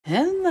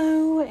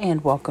Hello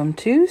and welcome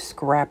to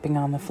Scrapping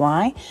on the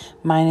Fly.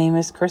 My name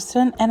is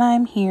Kristen and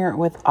I'm here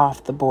with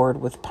Off the Board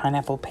with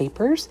Pineapple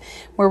Papers,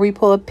 where we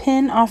pull a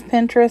pin off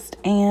Pinterest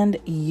and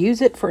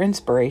use it for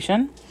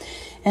inspiration.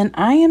 And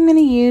I am going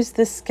to use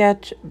this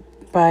sketch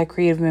by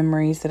Creative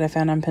Memories that I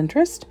found on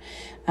Pinterest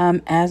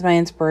as my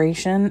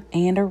inspiration.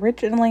 And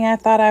originally I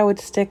thought I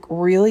would stick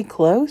really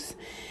close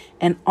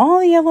and all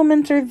the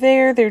elements are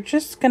there. They're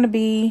just going to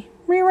be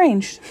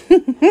rearranged.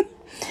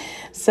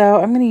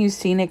 So I'm going to use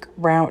Scenic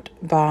Route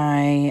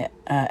by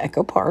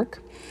Echo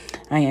Park.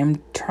 I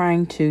am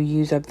trying to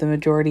use up the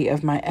majority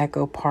of my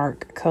Echo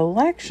Park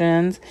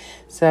collections.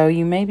 So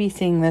you may be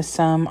seeing this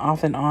some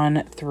off and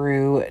on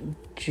through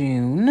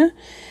June.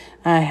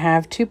 I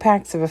have 2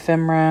 packs of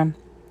ephemera,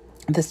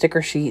 the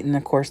sticker sheet, and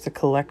of course the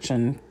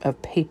collection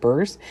of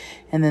papers,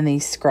 and then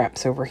these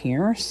scraps over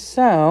here.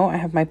 So I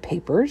have my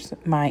papers,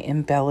 my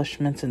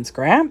embellishments and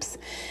scraps,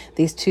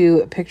 these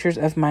 2 pictures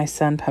of my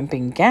son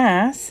pumping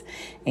gas,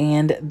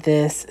 and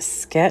this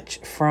sketch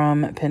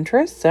from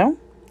Pinterest. So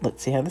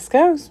let's see how this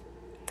goes.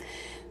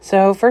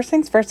 So first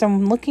things first,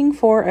 I'm looking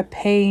for a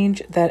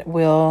page that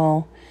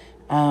will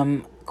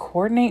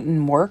coordinate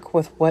and work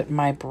with what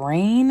my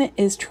brain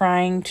is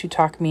trying to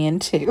talk me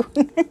into.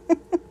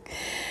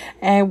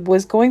 I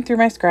was going through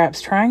my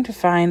scraps trying to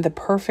find the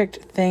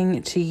perfect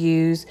thing to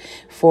use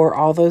for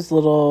all those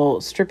little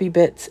strippy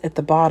bits at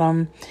the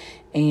bottom.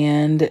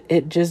 And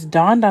it just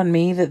dawned on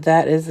me that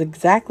that is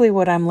exactly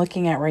what I'm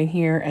looking at right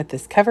here at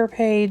this cover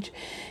page.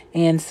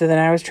 And so then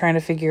I was trying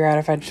to figure out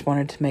if I just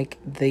wanted to make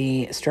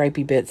the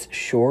stripy bits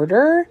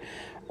shorter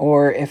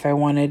or if I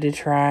wanted to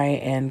try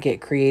and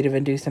get creative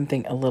and do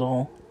something a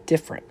little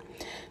different.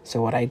 So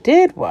what I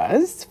did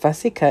was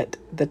fussy cut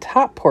the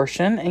top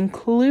portion,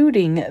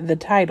 including the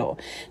title.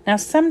 Now,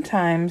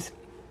 sometimes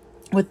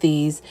with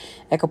these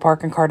Echo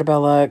Park and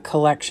Cartabella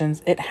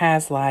collections, it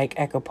has like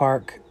Echo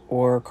Park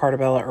or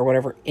Cartabella or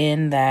whatever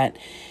in that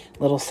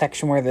little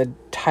section where the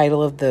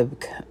title of the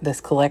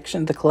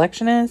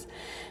collection is.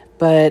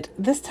 But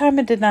this time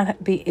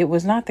it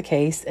was not the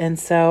case. And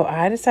so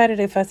I decided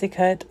to fussy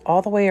cut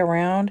all the way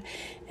around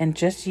and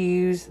just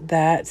use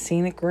that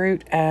Scenic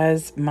Route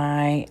as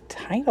my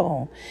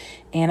title.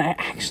 And I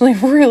actually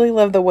really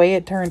love the way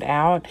it turned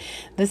out.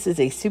 This is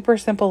a super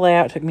simple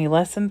layout. It took me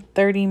less than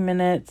 30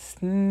 minutes,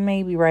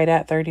 maybe right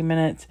at 30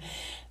 minutes.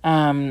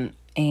 And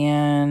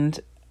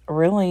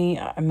really,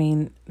 I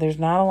mean, there's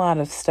not a lot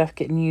of stuff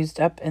getting used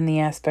up in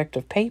the aspect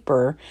of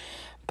paper,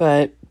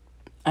 but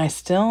I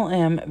still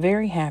am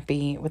very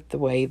happy with the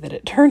way that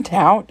it turned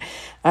out.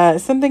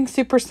 Something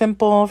super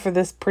simple for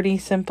this pretty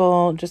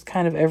simple, just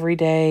kind of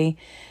everyday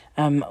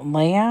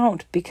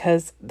layout,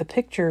 because the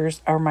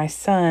pictures are my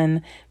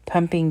son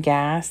pumping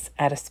gas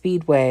at a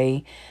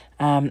speedway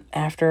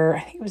after,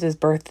 I think it was his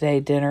birthday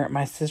dinner at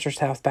my sister's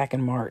house back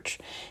in March.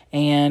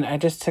 And I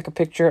just took a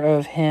picture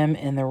of him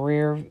in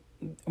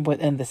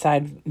the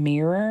side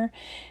mirror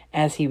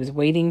as he was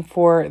waiting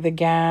for the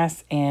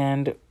gas,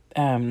 and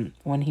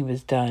when he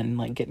was done,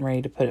 like getting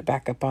ready to put it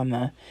back up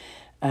on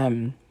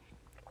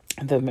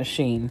the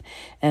machine.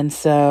 And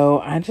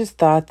so I just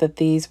thought that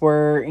these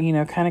were,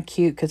 kind of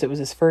cute because it was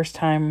his first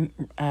time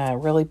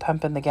really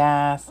pumping the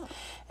gas,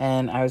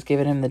 and I was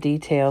giving him the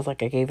details.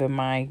 Like I gave him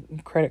my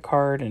credit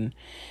card and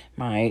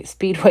my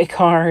Speedway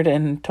card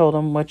and told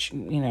him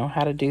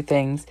how to do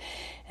things.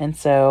 And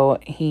so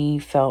he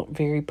felt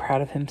very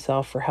proud of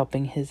himself for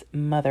helping his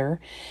mother.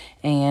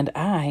 And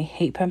I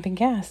hate pumping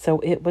gas,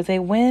 so it was a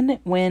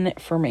win-win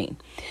for me.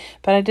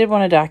 But I did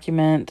want to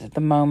document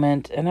the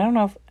moment, and I don't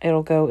know if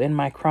it'll go in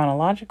my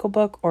chronological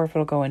book or if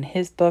it'll go in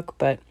his book,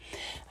 but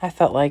I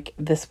felt like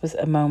this was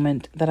a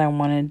moment that I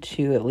wanted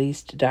to at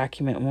least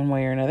document one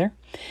way or another.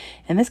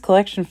 And this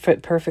collection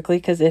fit perfectly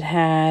because it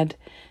had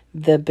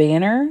the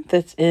banner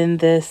that's in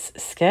this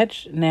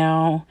sketch.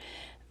 Now,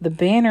 the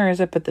banner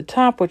is up at the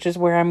top, which is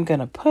where I'm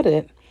going to put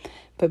it.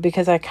 But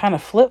because I kind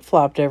of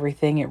flip-flopped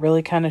everything, it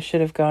really kind of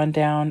should have gone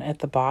down at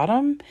the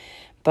bottom.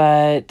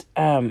 But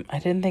I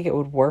didn't think it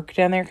would work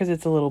down there because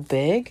it's a little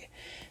big.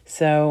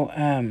 So,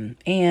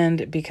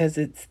 and because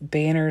it's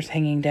banners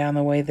hanging down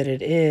the way that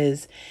it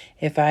is,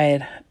 if I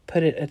had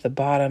put it at the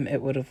bottom,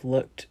 it would have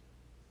looked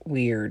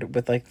weird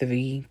with like the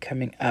V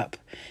coming up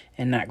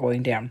and not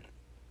going down.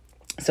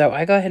 So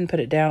I go ahead and put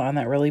it down on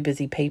that really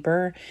busy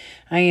paper.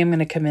 I am going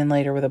to come in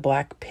later with a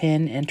black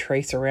pen and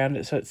trace around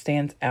it so it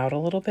stands out a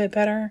little bit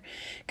better,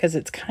 because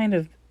it's kind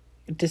of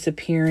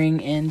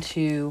disappearing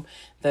into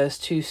those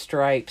 2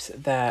 stripes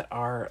that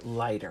are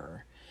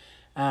lighter.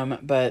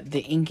 But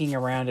the inking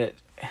around it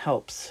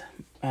helps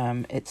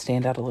it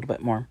stand out a little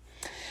bit more.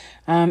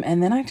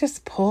 And then I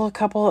just pull a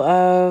couple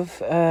of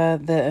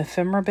the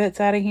ephemera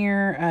bits out of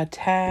here, a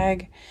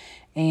tag,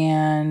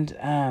 and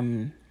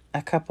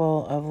a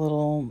couple of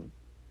little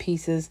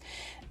pieces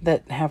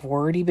that have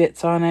wordy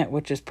bits on it,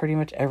 which is pretty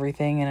much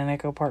everything in an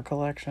Echo Park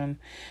collection.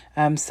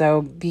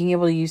 So being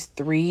able to use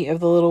 3 of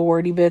the little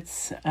wordy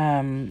bits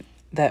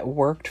that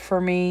worked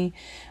for me,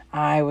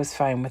 I was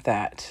fine with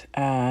that.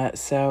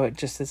 So it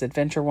just says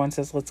adventure. One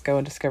says, let's go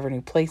and discover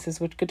new places,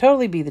 which could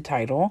totally be the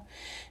title.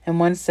 And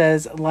one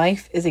says,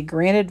 life is a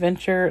grand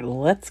adventure.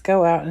 Let's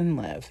go out and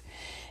live.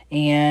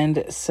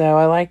 And so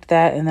I liked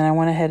that. And then I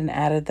went ahead and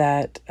added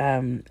that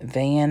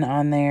van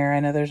on there. I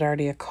know there's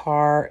already a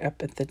car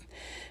up at the,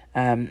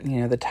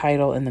 the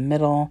title in the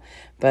middle,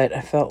 but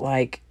I felt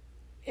like,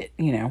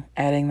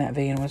 adding that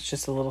van was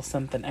just a little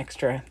something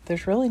extra.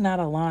 There's really not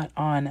a lot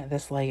on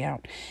this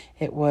layout.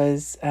 It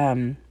was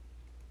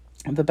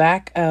the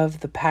back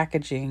of the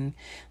packaging,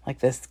 like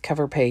this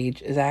cover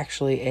page, is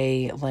actually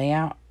a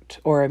layout,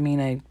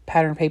 a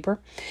pattern paper.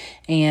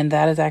 And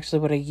that is actually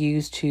what I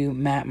used to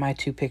map my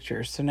 2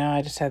 pictures. So now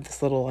I just have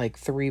this little like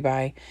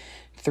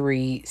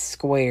 3x3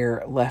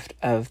 square left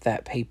of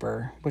that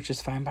paper, which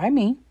is fine by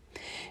me.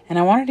 And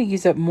I wanted to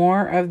use up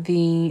more of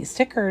the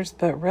stickers,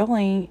 but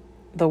really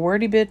the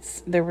wordy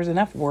bits, there was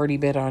enough wordy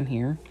bit on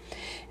here.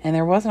 And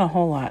there wasn't a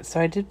whole lot. So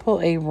I did pull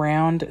a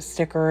round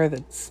sticker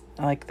that's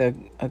like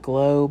a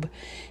globe.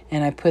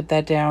 And I put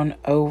that down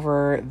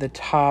over the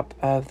top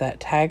of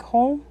that tag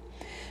hole.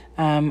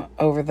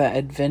 Over the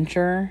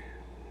adventure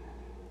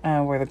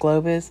where the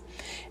globe is.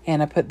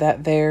 And I put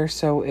that there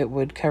so it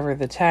would cover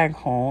the tag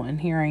hole. And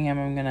here I am.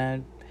 I'm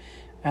going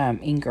to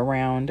ink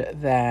around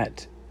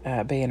that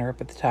banner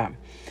up at the top.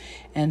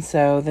 And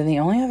so then the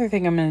only other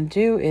thing I'm going to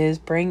do is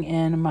bring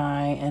in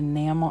my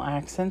enamel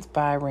accents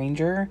by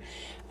Ranger.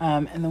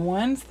 And the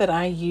ones that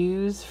I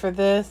use for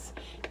this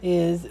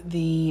is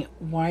the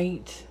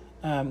white,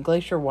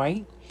 Glacier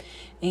White.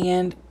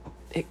 And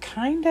it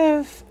kind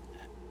of,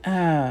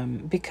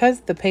 because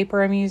the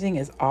paper I'm using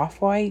is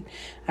off-white,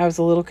 I was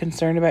a little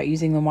concerned about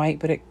using the white,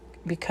 but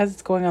because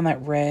it's going on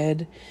that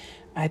red,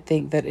 I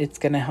think that it's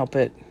going to help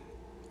it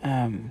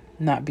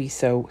not be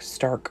so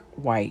stark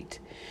white.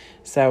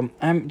 So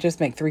I'm just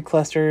make 3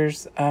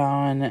 clusters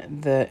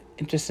on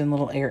just in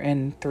little air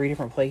in 3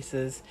 different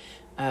places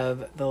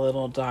of the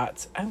little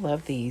dots. I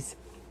love these.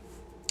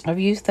 I've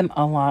used them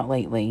a lot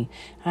lately.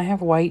 I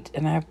have white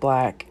and I have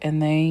black, and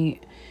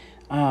they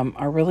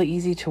are really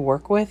easy to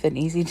work with and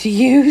easy to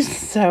use.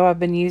 So I've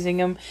been using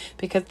them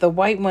because the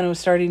white one was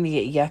starting to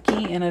get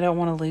yucky, and I don't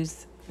want to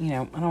lose, I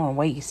don't want to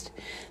waste.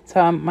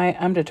 So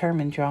I'm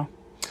determined, y'all.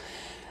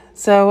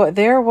 So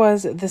there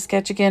was the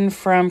sketch again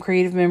from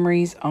Creative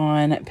Memories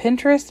on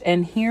Pinterest.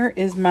 And here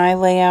is my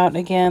layout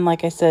again.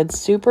 Like I said,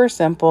 super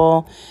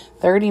simple,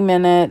 30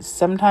 minutes.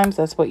 Sometimes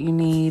that's what you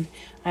need.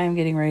 I am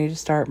getting ready to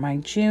start my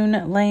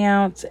June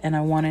layouts, and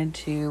I wanted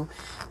to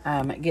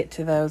get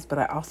to those, but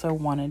I also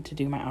wanted to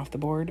do my off the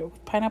board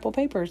with pineapple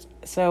papers.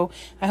 So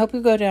I hope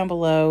you go down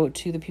below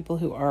to the people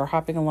who are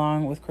hopping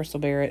along with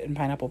Crystal Barrett and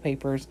pineapple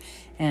papers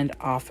and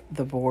off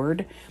the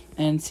board,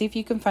 and see if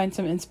you can find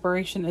some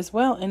inspiration as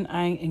well. And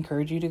I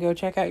encourage you to go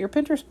check out your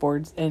Pinterest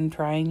boards and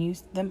try and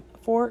use them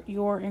for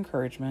your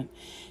encouragement.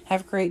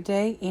 Have a great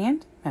day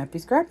and happy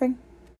scrapping.